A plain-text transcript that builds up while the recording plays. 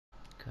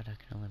God, I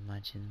can only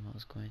imagine what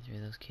was going through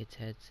those kids'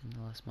 heads in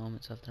the last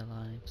moments of their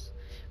lives.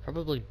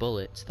 Probably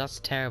bullets. That's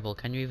terrible.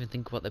 Can you even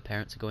think what their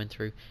parents are going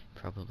through?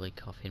 Probably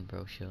coffin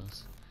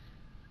brochures.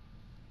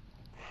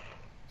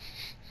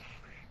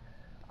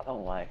 I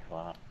don't like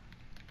that.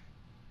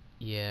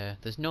 Yeah,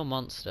 there's no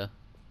monster.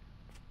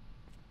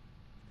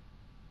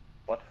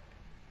 What?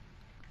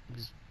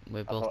 Because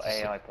we're I both thought the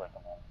AI played the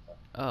monster.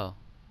 Oh.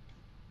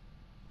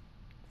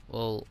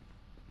 Well,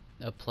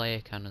 a player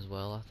can as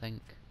well, I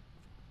think.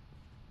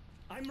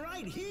 I'm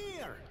right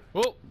here!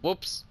 Whoa!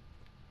 Whoops!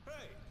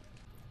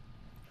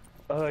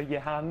 Hey! Your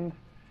hand.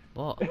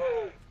 What?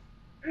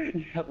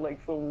 You had like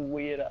some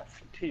weird ass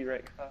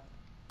T-Rex hand.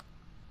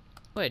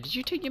 Wait, did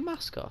you take your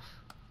mask off?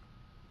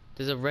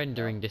 There's a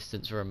rendering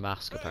distance for a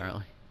mask,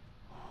 apparently.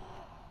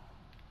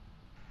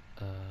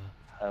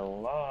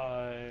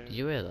 Hello. Did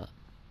you hear that?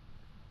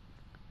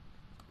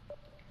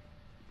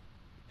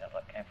 Yeah,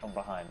 that came from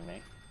behind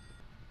me.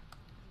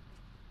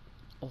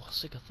 Oh,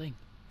 sick a thing.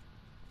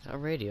 Is that a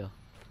radio?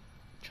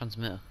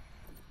 Transmitter?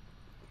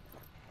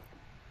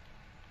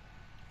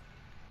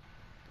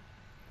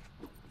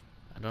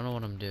 I don't know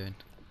what I'm doing.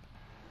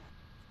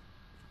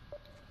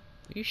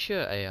 Are you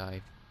sure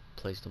AI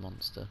plays the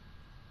monster?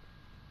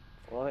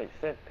 Well, it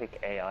said pick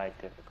AI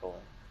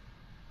difficult.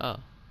 Oh.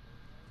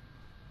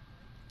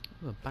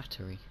 Ooh, a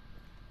battery.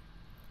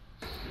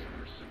 Oh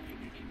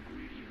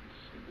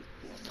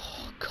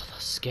god,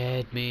 that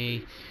scared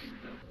me.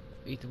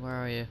 Ethan, where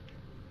are you?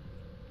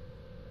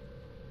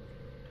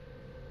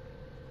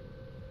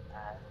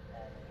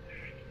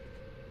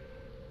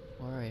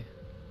 Where are you?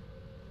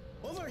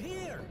 Over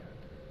here!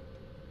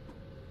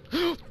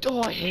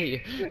 Oh, I hate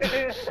you!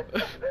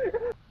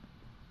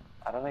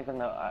 I don't even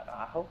know.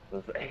 I hope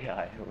there's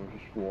AI who are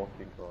just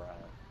walking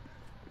around.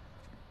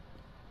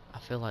 I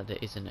feel like there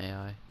is an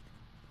AI.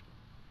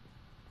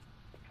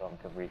 Trying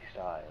to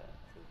restart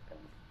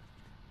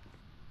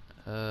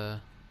it.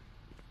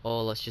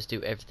 Or let's just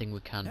do everything we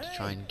can to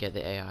try and get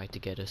the AI to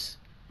get us.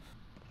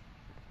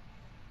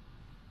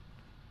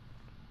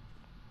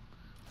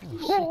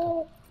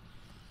 Oh, sick.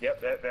 Yep,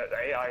 that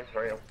AI is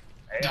real.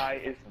 AI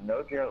is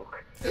no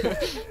joke.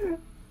 The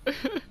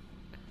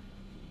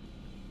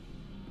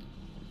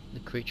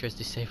creature has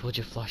disabled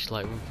your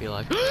flashlight, won't feel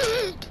like.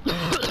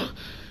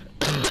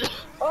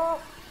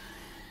 Oh!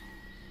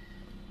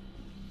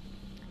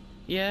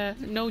 Yeah,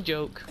 no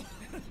joke.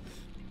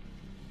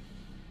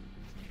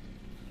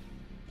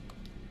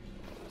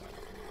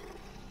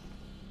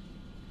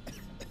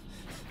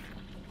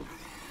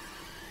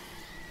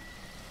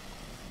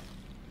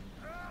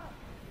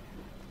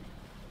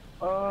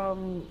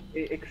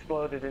 It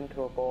exploded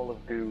into a ball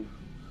of goo.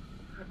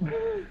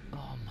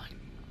 Oh my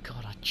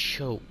god, I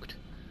choked.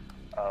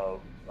 Oh,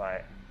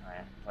 right.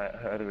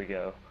 Where do we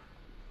go?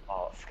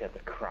 Oh, it scared the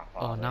crap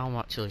out Oh, of me. now I'm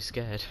actually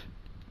scared.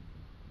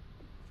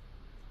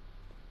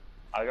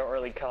 I got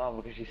really calm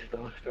because you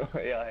stole the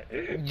story.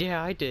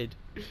 Yeah, I did.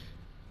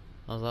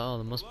 I was like, oh,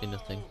 there must be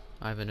nothing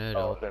I haven't heard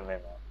Oh, of. wait a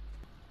minute.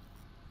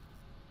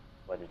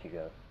 Where did you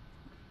go?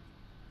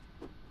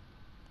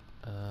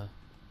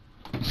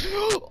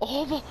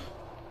 Oh my!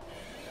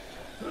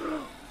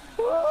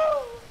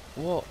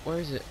 What? Where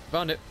is it?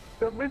 Found it!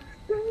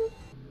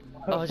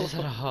 Oh, I just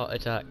had a heart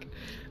attack.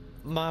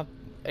 My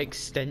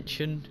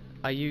extension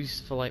I use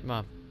for like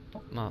my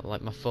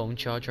phone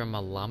charger and my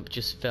lamp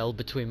just fell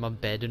between my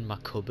bed and my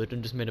cupboard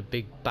and just made a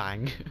big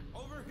bang.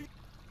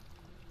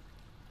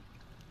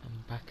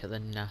 I'm back at the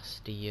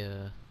nasty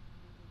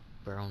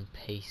brown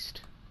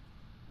paste.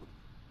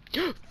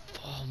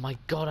 Oh my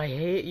god, I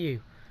hate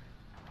you.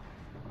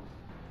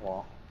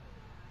 What?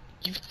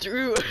 You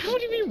threw. What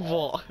do you mean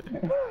what?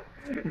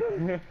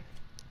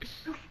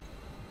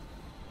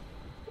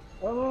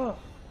 Oh!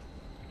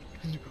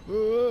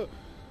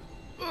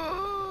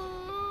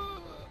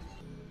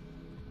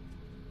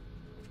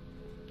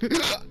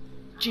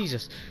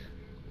 Jesus.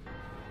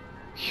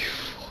 You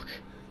fuck.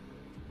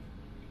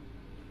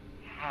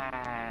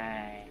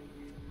 Hi.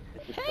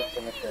 This is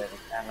customer service.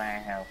 How may I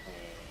help you?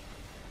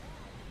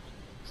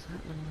 What's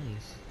that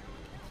noise?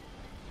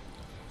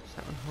 Is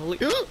that unholy?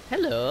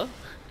 Hello.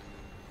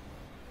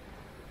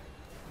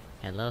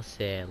 Hello,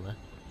 sailor.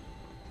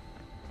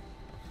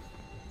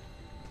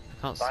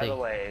 I can't see. By the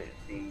way,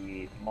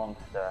 the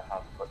monster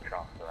has foot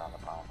traps around the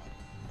palm.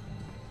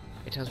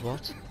 It has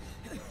what?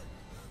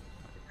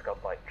 It's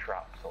got like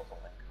traps or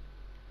something.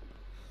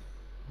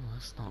 Oh,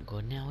 that's not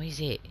good now,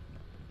 is it?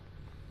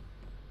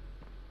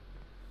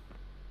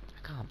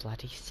 I can't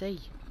bloody see.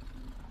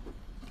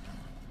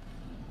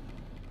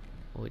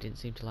 Oh, it didn't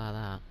seem to like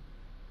that.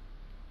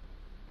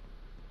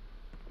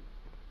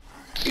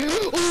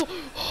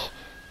 Oh!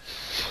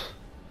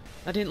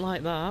 I didn't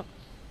like that.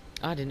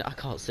 I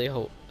can't see.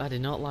 Oh, I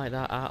did not like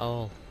that at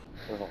all.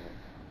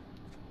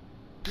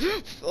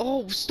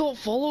 Oh, stop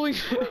following me!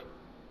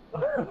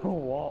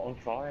 What? I'm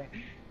sorry.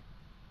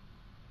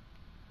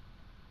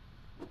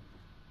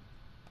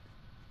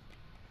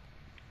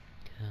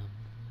 Come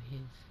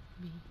with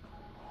me,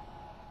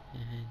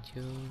 and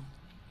you'll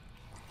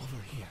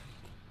Over here.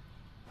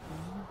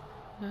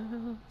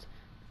 out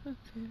of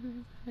your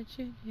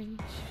imagination.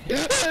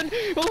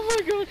 Oh my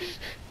god!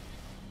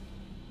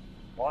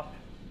 What?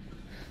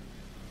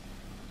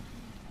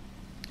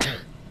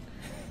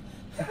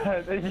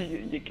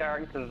 Your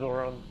characters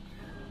are on.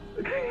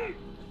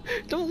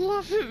 Don't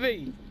laugh at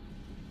me!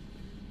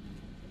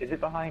 Is it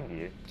behind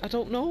you? I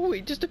don't know,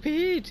 it just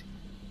appeared!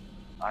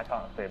 I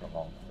can't see the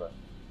monster.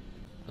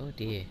 Oh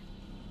dear.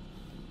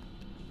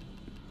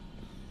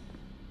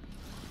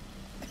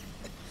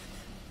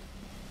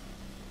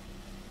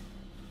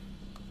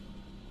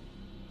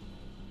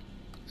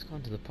 It's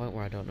gone to the point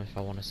where I don't know if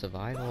I want to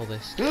survive all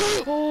this.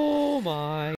 Oh my!